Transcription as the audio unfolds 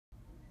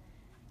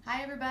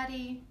Hi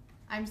everybody,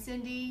 I'm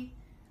Cindy.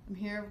 I'm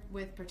here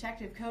with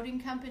Protective Coating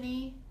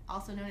Company,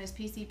 also known as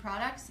PC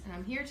Products, and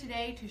I'm here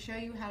today to show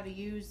you how to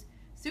use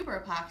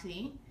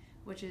SuperEpoxy,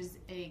 which is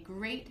a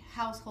great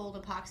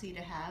household epoxy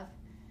to have.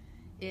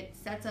 It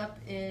sets up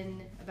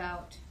in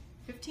about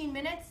 15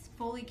 minutes,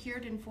 fully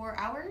cured in 4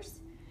 hours,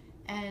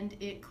 and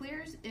it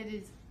clears. It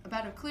is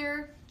about a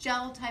clear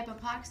gel type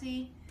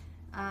epoxy,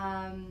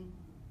 and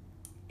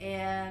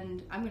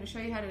I'm going to show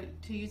you how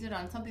to use it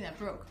on something that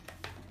broke.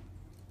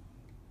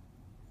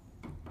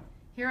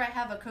 Here I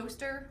have a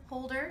coaster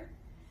holder,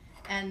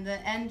 and the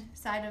end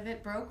side of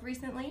it broke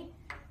recently,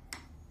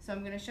 so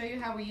I'm going to show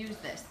you how we use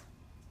this.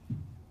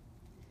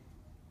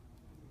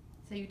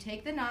 So you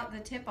take the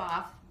tip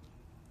off.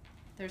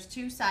 There's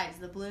two sides,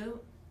 the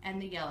blue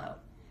and the yellow.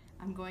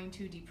 I'm going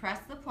to depress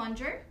the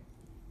plunger,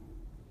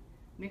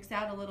 mix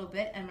out a little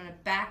bit, and I'm going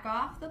to back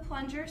off the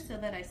plunger so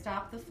that I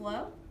stop the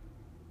flow.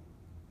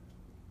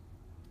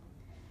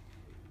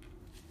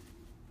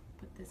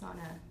 Put this on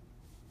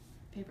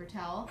a paper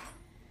towel.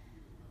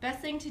 Best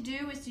thing to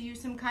do is to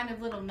use some kind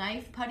of little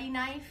knife, putty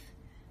knife,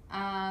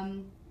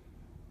 and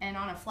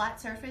on a flat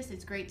surface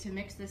it's great to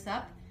mix this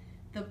up.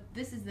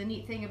 This is the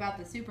neat thing about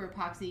the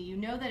SuperEpoxy. You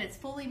know that it's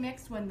fully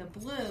mixed when the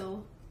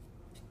blue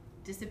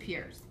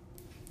disappears.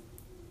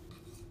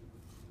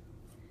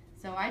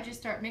 So I just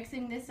start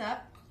mixing this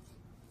up,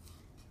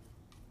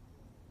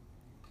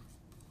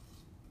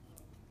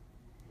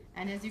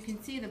 and as you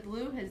can see, the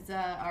blue has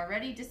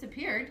already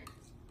disappeared.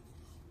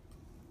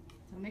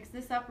 So mix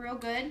this up real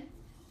good.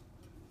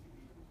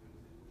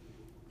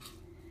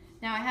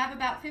 Now I have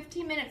about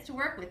 15 minutes to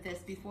work with this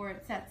before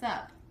it sets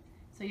up.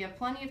 So you have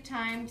plenty of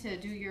time to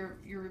do your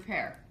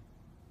repair.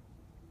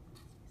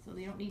 So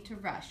you don't need to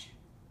rush.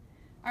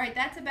 All right,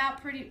 that's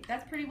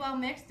pretty well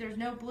mixed. There's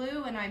no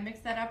blue, and I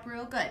mixed that up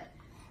real good.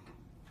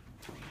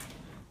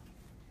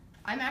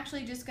 I'm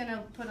actually just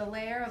gonna put a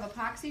layer of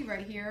epoxy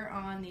right here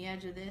on the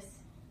edge of this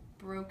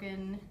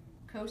broken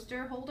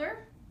coaster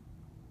holder.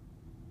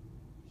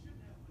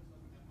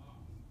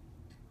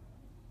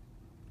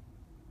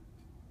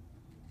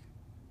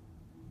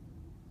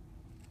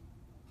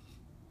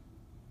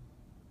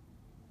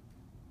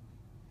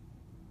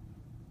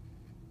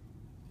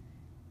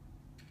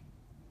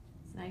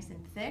 Nice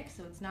and thick,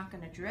 so it's not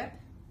going to drip.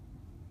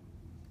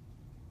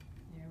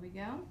 There we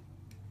go.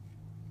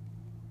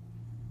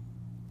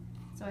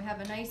 So I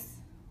have a nice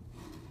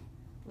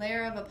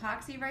layer of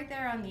epoxy right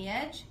there on the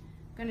edge.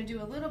 I'm going to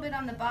do a little bit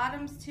on the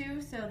bottoms too,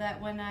 so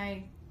that when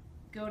I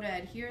go to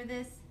adhere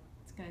this,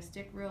 it's going to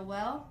stick real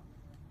well.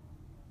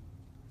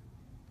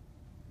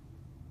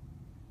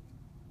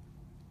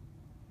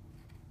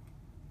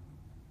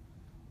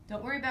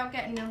 Don't worry about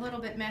getting a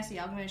little bit messy.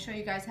 I'm going to show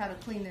you guys how to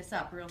clean this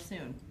up real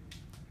soon.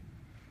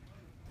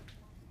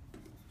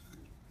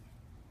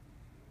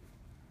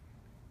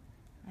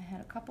 I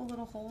had a couple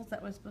little holes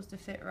that was supposed to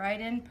fit right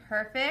in.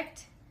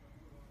 Perfect.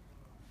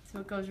 So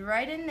it goes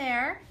right in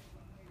there.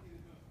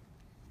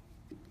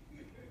 I'm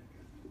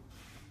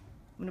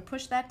going to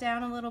push that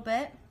down a little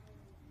bit.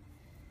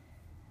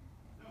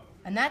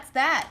 And that's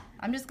that.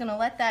 I'm just going to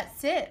let that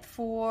sit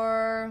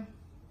for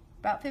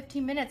about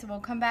 15 minutes, and we'll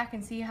come back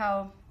and see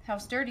how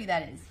sturdy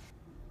that is.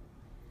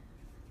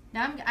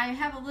 Now I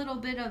have a little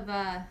bit of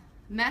a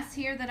mess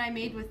here that I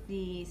made with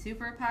the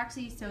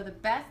SuperEpoxy, so the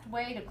best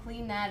way to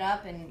clean that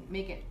up and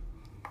make it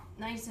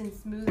nice and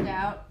smoothed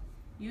out,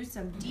 use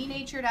some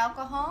denatured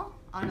alcohol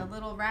on a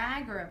little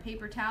rag or a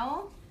paper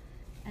towel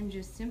and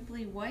just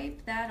simply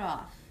wipe that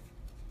off.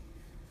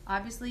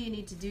 Obviously you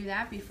need to do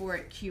that before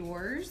it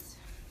cures,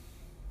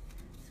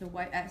 so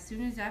as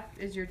soon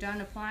as you're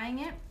done applying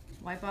it,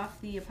 wipe off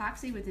the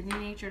epoxy with the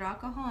denatured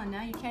alcohol, and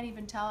now you can't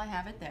even tell I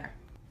have it there.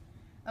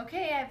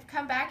 Okay, I've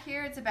come back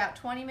here. It's about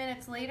 20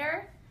 minutes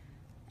later,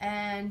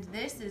 and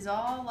this is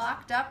all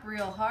locked up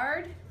real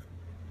hard,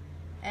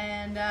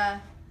 and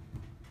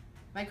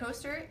my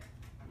coaster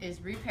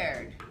is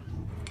repaired.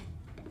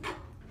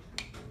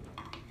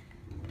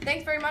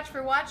 Thanks very much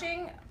for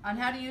watching on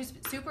how to use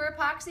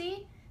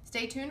SuperEpoxy.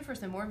 Stay tuned for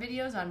some more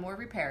videos on more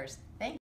repairs.